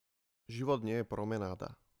Život nie je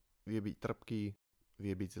promenáda. Vie byť trpký,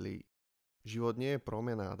 vie byť zlý. Život nie je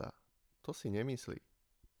promenáda. To si nemyslí.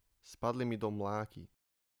 Spadli mi do mláky.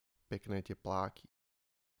 Pekné tepláky.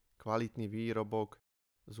 Kvalitný výrobok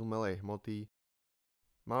z umelej hmoty.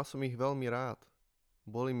 Mal som ich veľmi rád.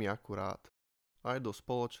 Boli mi akurát. Aj do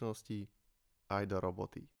spoločnosti, aj do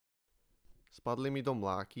roboty. Spadli mi do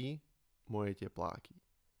mláky moje tepláky.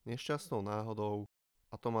 Nešťastnou náhodou,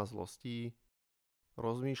 a to ma zlostí,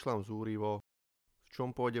 rozmýšľam zúrivo, v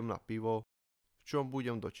čom pôjdem na pivo, v čom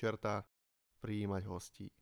budem do čerta prijímať hostí.